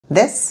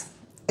This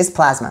is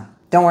plasma.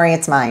 Don't worry,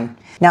 it's mine.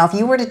 Now, if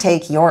you were to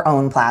take your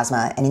own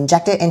plasma and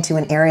inject it into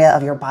an area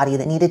of your body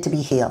that needed to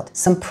be healed,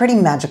 some pretty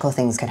magical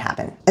things could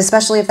happen,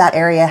 especially if that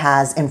area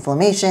has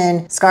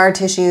inflammation, scar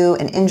tissue,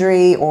 an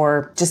injury,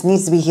 or just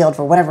needs to be healed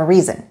for whatever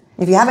reason.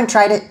 If you haven't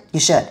tried it, you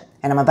should.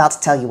 And I'm about to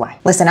tell you why.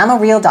 Listen, I'm a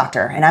real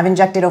doctor, and I've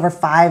injected over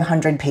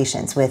 500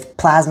 patients with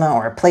plasma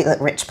or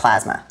platelet-rich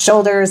plasma.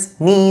 Shoulders,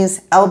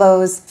 knees,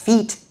 elbows,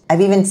 feet. I've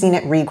even seen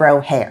it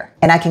regrow hair.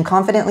 And I can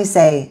confidently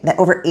say that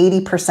over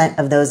 80%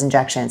 of those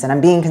injections, and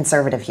I'm being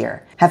conservative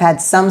here, have had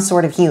some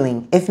sort of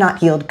healing, if not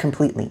healed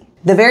completely.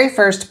 The very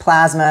first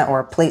plasma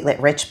or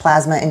platelet-rich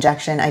plasma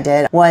injection I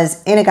did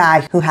was in a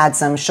guy who had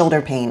some shoulder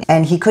pain,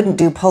 and he couldn't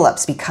do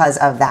pull-ups because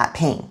of that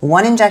pain.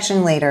 One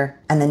injection later,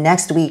 and the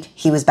next week,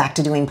 he was back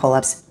to doing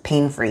pull-ups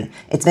pain-free.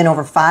 It's been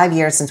over 5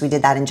 years since we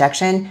did that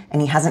injection,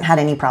 and he hasn't had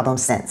any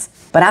problems since.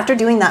 But after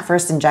doing that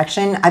first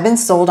injection, I've been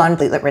sold on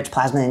platelet-rich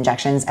plasma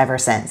injections ever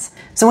since.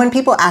 So when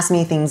people ask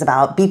me things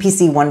about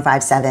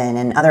BPC-157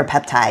 and other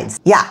peptides,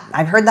 yeah,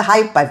 I've heard the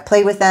hype, I've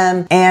played with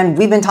them, and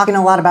we've been talking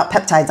a lot about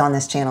peptides on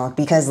this channel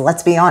because,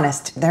 let's be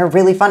honest, they're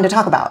really fun to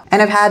talk about. And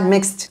I've had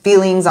mixed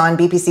feelings on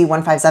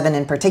BPC-157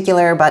 in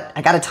particular, but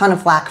I got a ton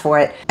of flack for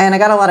it, and I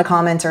got a lot of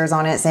commenters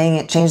on it saying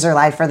it changed their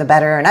life for the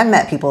better, and I've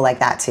met people like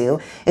that too.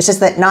 It's just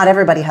that not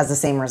everybody has the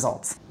same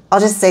results. I'll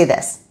just say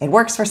this, it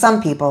works for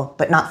some people,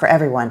 but not for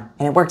everyone,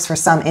 and it works for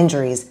some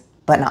injuries,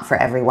 but not for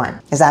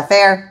everyone. Is that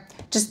fair?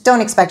 Just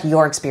don't expect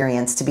your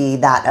experience to be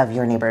that of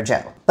your neighbor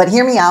Joe. But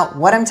hear me out,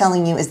 what I'm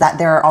telling you is that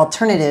there are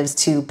alternatives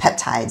to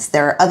peptides.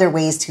 There are other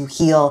ways to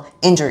heal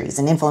injuries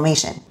and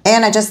inflammation.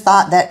 And I just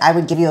thought that I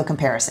would give you a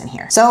comparison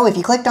here. So if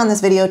you clicked on this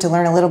video to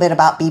learn a little bit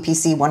about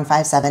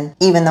BPC-157,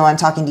 even though I'm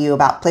talking to you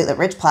about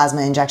platelet-rich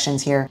plasma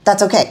injections here,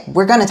 that's okay.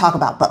 We're gonna talk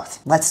about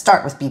both. Let's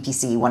start with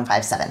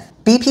BPC-157.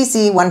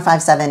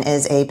 BPC-157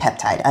 is a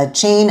peptide, a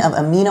chain of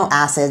amino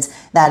acids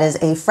that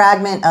is a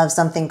fragment of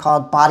something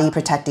called body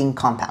protecting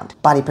compound.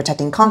 Body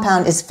protecting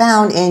compound is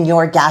found in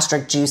your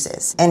gastric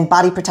juices, and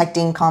body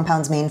protecting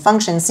compound's main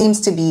function seems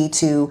to be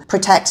to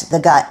protect the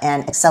gut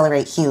and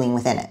accelerate healing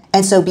within it.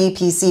 And so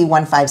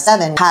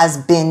BPC-157 has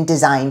been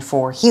designed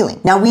for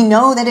healing. Now we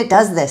know that it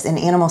does this in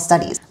animal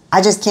studies.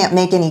 I just can't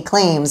make any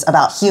claims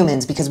about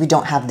humans because we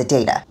don't have the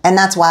data. And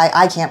that's why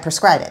I can't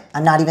prescribe it.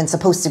 I'm not even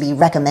supposed to be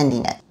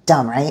recommending it.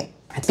 Dumb, right?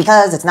 It's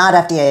because it's not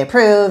FDA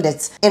approved,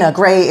 it's in a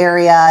gray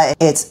area,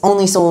 it's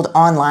only sold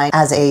online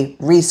as a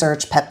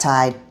research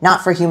peptide,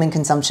 not for human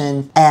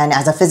consumption. And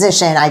as a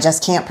physician, I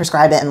just can't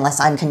prescribe it unless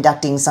I'm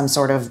conducting some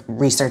sort of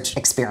research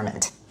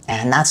experiment.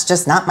 And that's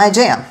just not my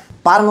jam.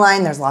 Bottom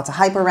line, there's lots of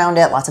hype around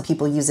it, lots of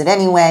people use it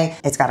anyway,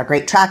 it's got a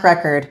great track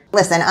record.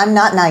 Listen, I'm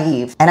not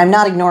naive, and I'm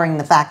not ignoring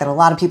the fact that a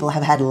lot of people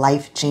have had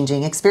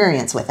life-changing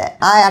experience with it.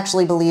 I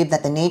actually believe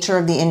that the nature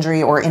of the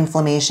injury or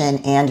inflammation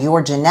and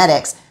your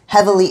genetics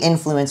heavily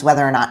influence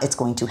whether or not it's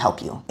going to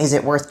help you. Is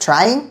it worth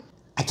trying?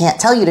 I can't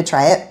tell you to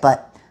try it,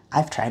 but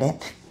I've tried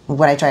it.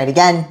 Would I try it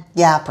again?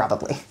 Yeah,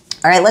 probably.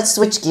 All right, let's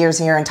switch gears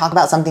here and talk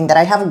about something that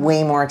I have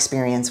way more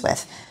experience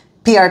with.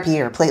 PRP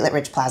or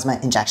platelet-rich plasma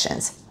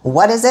injections.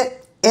 What is it?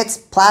 It's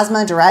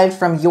plasma derived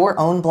from your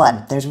own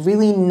blood. There's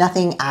really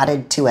nothing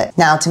added to it.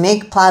 Now, to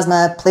make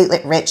plasma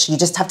platelet rich, you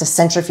just have to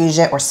centrifuge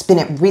it or spin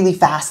it really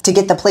fast to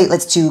get the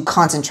platelets to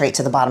concentrate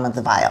to the bottom of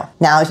the vial.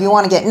 Now, if you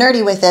want to get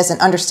nerdy with this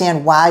and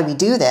understand why we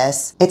do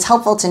this, it's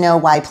helpful to know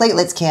why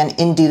platelets can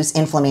induce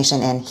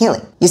inflammation and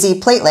healing. You see,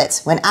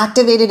 platelets, when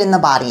activated in the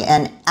body,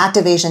 and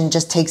activation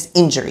just takes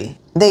injury,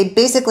 they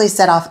basically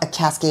set off a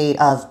cascade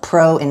of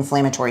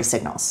pro-inflammatory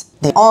signals.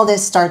 All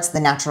this starts the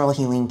natural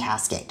healing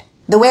cascade.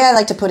 The way I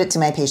like to put it to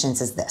my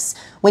patients is this.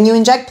 When you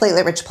inject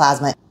platelet-rich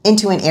plasma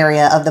into an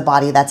area of the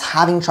body that's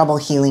having trouble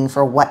healing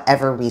for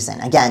whatever reason,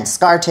 again,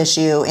 scar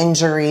tissue,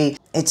 injury,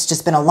 it's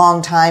just been a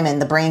long time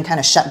and the brain kind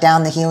of shut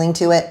down the healing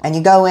to it, and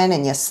you go in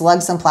and you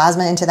slug some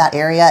plasma into that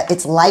area,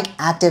 it's like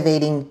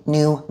activating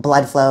new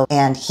blood flow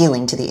and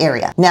healing to the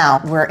area.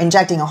 Now, we're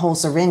injecting a whole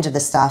syringe of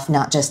this stuff,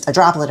 not just a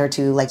droplet or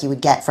two like you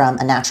would get from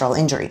a natural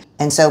injury.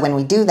 And so when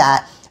we do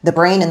that, the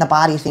brain and the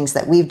body thinks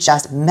that we've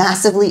just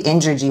massively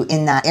injured you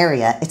in that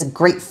area. It's a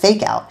great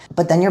fake out,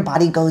 but then your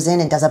body goes in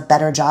and does a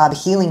better job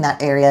healing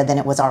that area than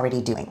it was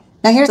already doing.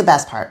 Now here's the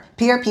best part.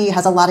 PRP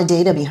has a lot of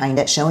data behind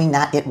it showing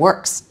that it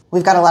works.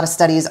 We've got a lot of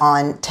studies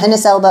on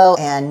tennis elbow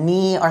and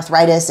knee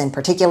arthritis in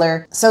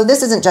particular. So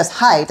this isn't just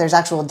hype, there's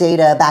actual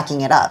data backing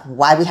it up.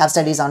 Why we have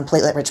studies on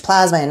platelet-rich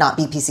plasma and not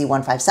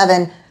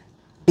BPC-157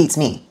 beats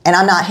me. And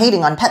I'm not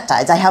hating on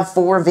peptides. I have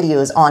 4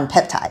 videos on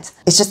peptides.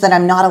 It's just that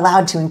I'm not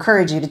allowed to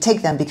encourage you to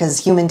take them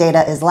because human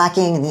data is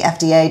lacking and the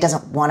FDA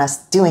doesn't want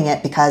us doing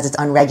it because it's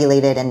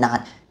unregulated and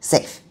not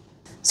safe.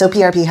 So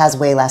PRP has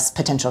way less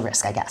potential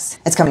risk, I guess.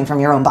 It's coming from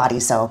your own body,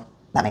 so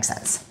that makes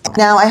sense.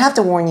 Now, I have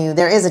to warn you,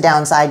 there is a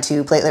downside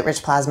to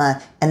platelet-rich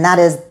plasma, and that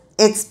is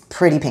it's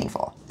pretty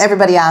painful.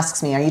 Everybody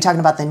asks me, are you talking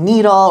about the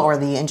needle or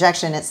the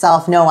injection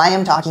itself? No, I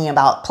am talking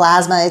about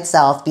plasma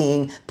itself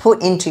being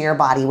put into your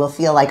body will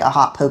feel like a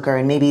hot poker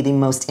and maybe the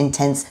most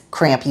intense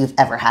cramp you've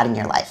ever had in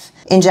your life.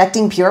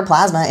 Injecting pure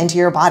plasma into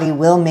your body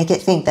will make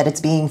it think that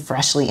it's being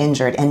freshly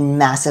injured, and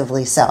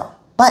massively so.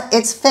 but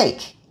it's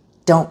fake.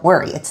 Don't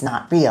worry, it's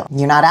not real.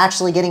 You're not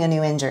actually getting a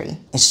new injury.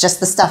 It's just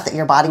the stuff that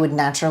your body would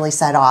naturally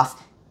set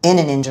off in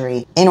an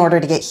injury in order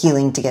to get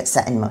healing to get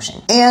set in motion.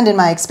 And in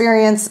my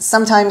experience,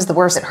 sometimes the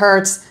worse it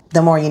hurts,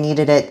 the more you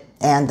needed it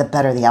and the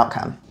better the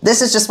outcome.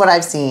 This is just what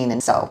I've seen,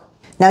 and so.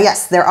 Now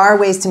yes, there are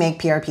ways to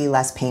make PRP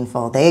less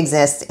painful. They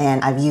exist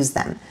and I've used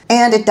them.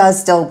 And it does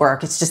still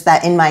work. It's just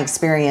that in my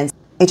experience,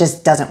 it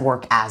just doesn't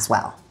work as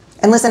well.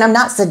 And listen, I'm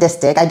not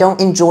sadistic. I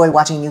don't enjoy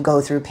watching you go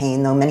through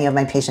pain, though many of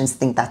my patients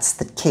think that's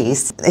the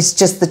case. It's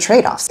just the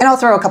trade-offs. And I'll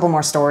throw a couple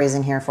more stories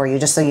in here for you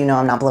just so you know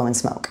I'm not blowing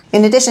smoke.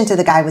 In addition to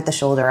the guy with the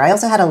shoulder, I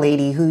also had a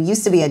lady who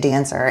used to be a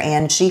dancer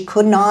and she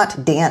could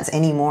not dance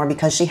anymore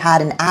because she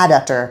had an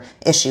adductor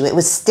issue. It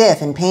was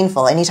stiff and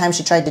painful. Anytime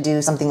she tried to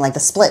do something like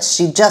the splits,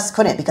 she just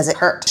couldn't because it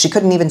hurt. She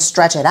couldn't even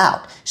stretch it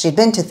out. She had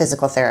been to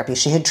physical therapy.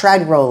 She had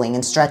tried rolling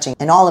and stretching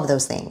and all of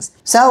those things.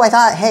 So I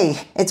thought,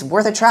 hey, it's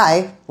worth a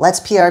try. Let's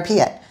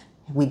PRP it.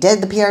 We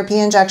did the PRP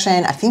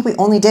injection. I think we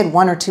only did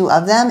 1 or 2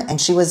 of them and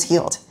she was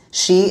healed.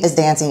 She is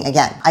dancing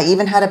again. I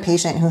even had a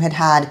patient who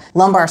had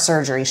lumbar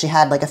surgery. She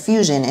had like a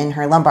fusion in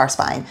her lumbar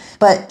spine,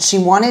 but she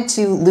wanted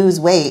to lose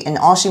weight and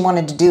all she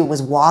wanted to do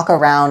was walk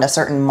around a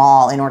certain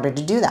mall in order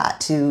to do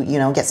that, to,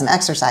 get some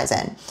exercise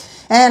in.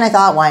 And I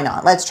thought, why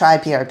not? Let's try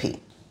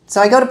PRP.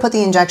 So I go to put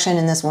the injection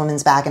in this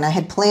woman's back and I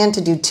had planned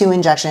to do 2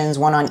 injections,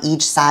 1 on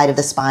each side of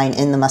the spine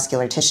in the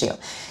muscular tissue.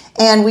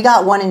 And we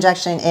got 1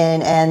 injection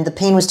in and the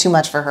pain was too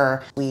much for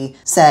her. We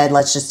said,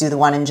 let's just do the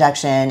 1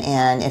 injection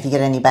and if you get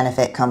any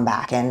benefit, come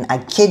back. And I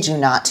kid you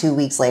not, 2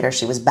 weeks later,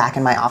 she was back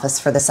in my office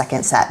for the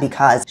second set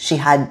because she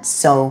had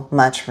so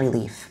much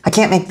relief. I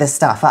can't make this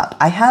stuff up.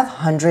 I have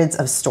hundreds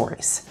of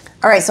stories.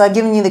 All right, so I've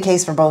given you the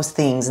case for both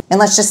things, and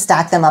let's just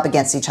stack them up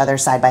against each other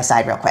side by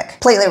side real quick.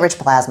 Platelet-rich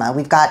plasma,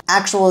 we've got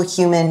actual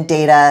human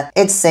data.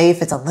 It's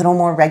safe, it's a little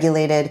more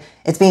regulated.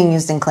 It's being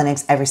used in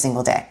clinics every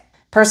single day.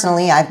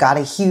 Personally, I've got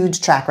a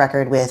huge track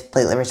record with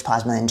platelet-rich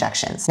plasma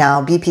injections.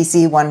 Now,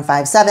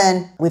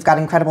 BPC-157, we've got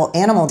incredible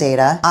animal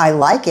data. I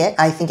like it,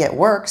 I think it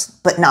works,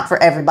 but not for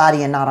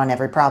everybody and not on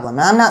every problem.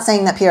 And I'm not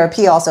saying that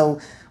PRP also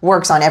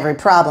works on every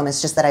problem,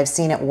 it's just that I've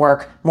seen it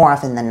work more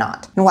often than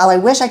not. And while I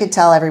wish I could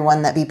tell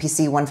everyone that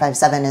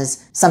BPC-157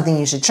 is something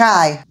you should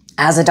try,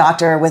 as a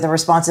doctor with a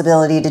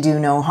responsibility to do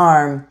no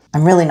harm,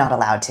 I'm really not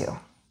allowed to.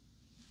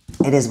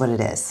 It is what it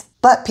is.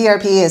 But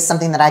PRP is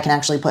something that I can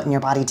actually put in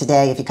your body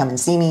today if you come and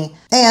see me.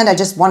 And I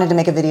just wanted to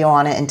make a video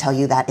on it and tell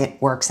you that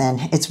it works and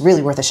it's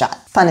really worth a shot.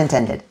 Pun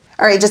intended.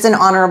 All right, just an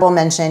honorable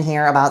mention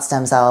here about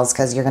stem cells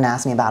because you're gonna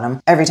ask me about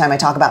them. Every time I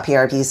talk about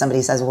PRP,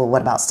 somebody says, well,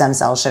 what about stem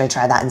cells? Should I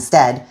try that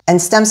instead?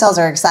 And stem cells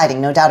are exciting,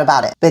 no doubt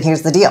about it. But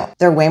here's the deal.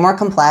 They're way more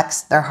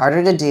complex, they're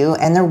harder to do,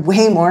 and they're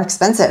way more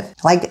expensive,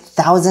 like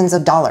thousands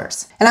of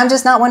dollars. And I'm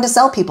just not one to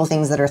sell people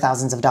things that are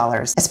thousands of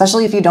dollars,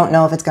 especially if you don't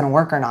know if it's gonna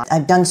work or not.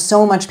 I've done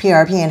so much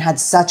PRP and had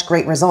such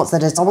great results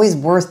that it's always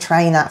worth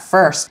trying that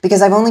first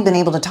because I've only been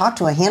able to talk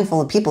to a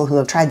handful of people who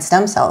have tried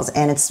stem cells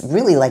and it's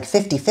really like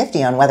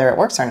 50-50 on whether it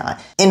works or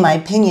not. In my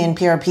opinion,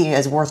 PRP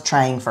is worth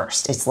trying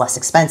first. It's less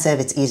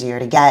expensive, it's easier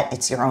to get,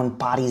 it's your own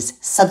body's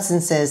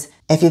substances.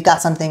 If you've got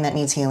something that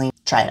needs healing,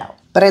 try it out.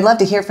 But I'd love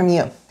to hear from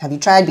you. Have you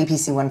tried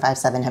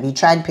BPC-157? Have you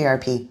tried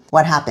PRP?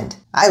 What happened?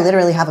 I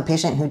literally have a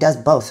patient who does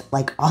both,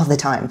 like all the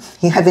time.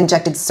 I've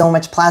injected so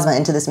much plasma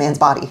into this man's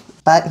body,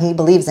 but he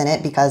believes in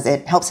it because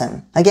it helps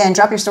him. Again,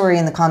 drop your story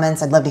in the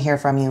comments. I'd love to hear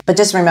from you. But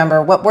just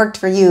remember, what worked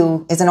for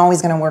you isn't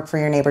always gonna work for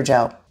your neighbor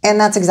Joe. And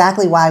that's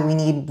exactly why we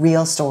need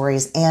real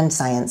stories and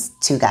science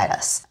to guide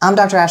us. I'm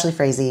Dr. Ashley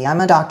Frazee. I'm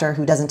a doctor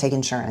who doesn't take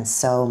insurance,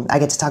 so I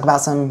get to talk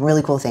about some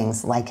really cool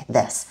things like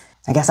this.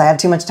 I guess I have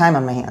too much time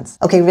on my hands.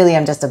 Okay, really,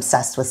 I'm just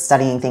obsessed with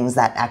studying things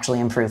that actually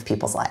improve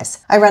people's lives.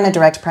 I run a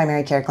direct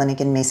primary care clinic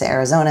in Mesa,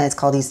 Arizona. It's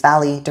called East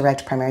Valley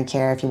Direct Primary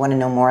Care. If you want to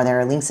know more, there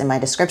are links in my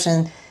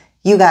description.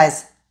 You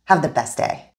guys have the best day.